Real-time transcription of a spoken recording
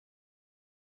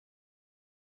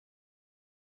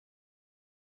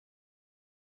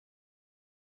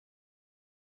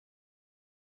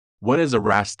What is a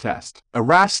RAST test? A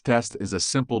RAST test is a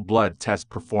simple blood test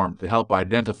performed to help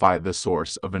identify the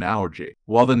source of an allergy.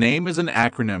 While the name is an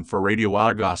acronym for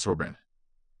radioallergosorbent,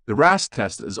 the RAST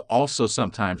test is also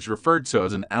sometimes referred to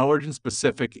as an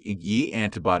allergen-specific IgE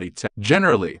antibody test.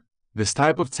 Generally, this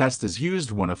type of test is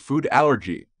used when a food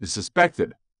allergy is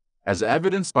suspected, as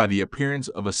evidenced by the appearance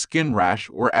of a skin rash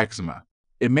or eczema.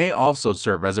 It may also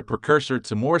serve as a precursor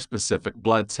to more specific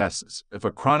blood tests if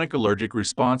a chronic allergic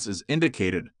response is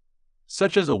indicated,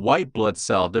 such as a white blood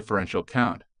cell differential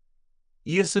count,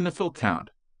 eosinophil count,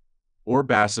 or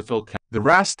basophil count. The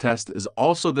RAST test is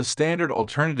also the standard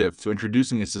alternative to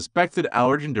introducing a suspected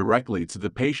allergen directly to the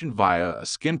patient via a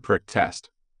skin prick test,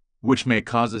 which may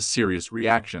cause a serious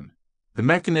reaction. The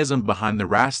mechanism behind the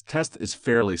RAST test is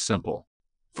fairly simple.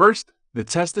 First, the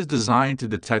test is designed to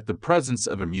detect the presence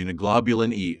of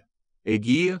immunoglobulin E,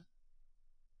 IgE,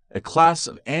 a class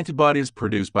of antibodies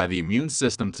produced by the immune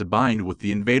system to bind with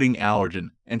the invading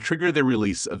allergen and trigger the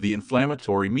release of the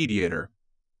inflammatory mediator,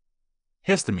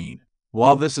 histamine.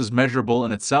 While this is measurable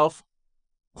in itself,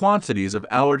 quantities of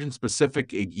allergen-specific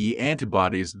IgE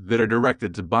antibodies that are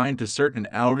directed to bind to certain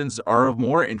allergens are of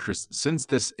more interest, since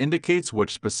this indicates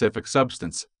which specific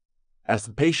substance, as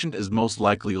the patient is most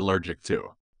likely allergic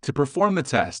to. To perform the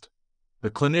test, the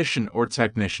clinician or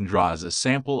technician draws a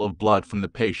sample of blood from the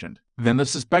patient. Then the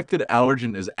suspected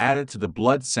allergen is added to the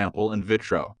blood sample in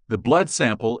vitro. The blood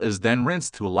sample is then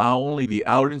rinsed to allow only the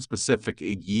allergen-specific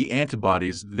IgE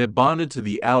antibodies that bonded to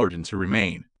the allergen to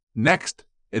remain. Next,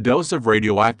 a dose of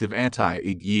radioactive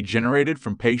anti-IgE generated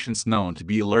from patients known to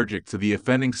be allergic to the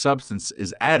offending substance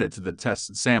is added to the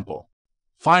tested sample.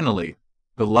 Finally,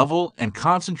 the level and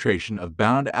concentration of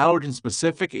bound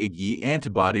allergen-specific IgE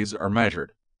antibodies are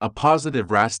measured. A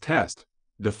positive RAST test,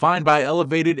 defined by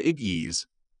elevated IgEs,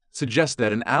 suggests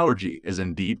that an allergy is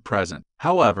indeed present.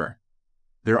 However,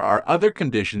 there are other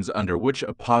conditions under which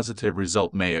a positive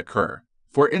result may occur.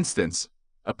 For instance,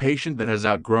 a patient that has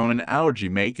outgrown an allergy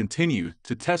may continue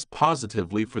to test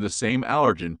positively for the same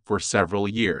allergen for several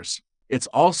years. It's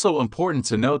also important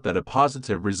to note that a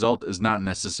positive result is not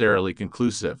necessarily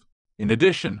conclusive. In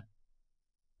addition,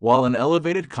 while an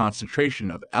elevated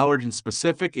concentration of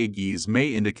allergen-specific IgEs may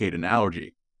indicate an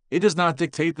allergy, it does not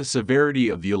dictate the severity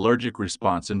of the allergic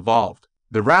response involved.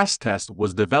 The RAST test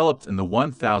was developed in the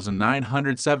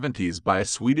 1970s by a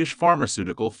Swedish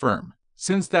pharmaceutical firm.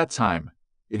 Since that time,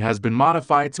 it has been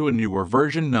modified to a newer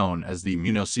version known as the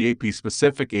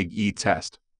immuno-CAP-specific IgE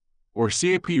test, or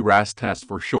CAP-RAST test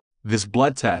for short. This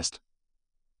blood test,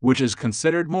 which is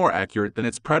considered more accurate than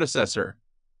its predecessor,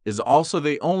 is also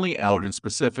the only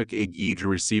allergen-specific IgE to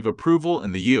receive approval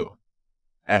in the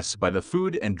U.S. by the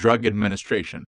Food and Drug Administration.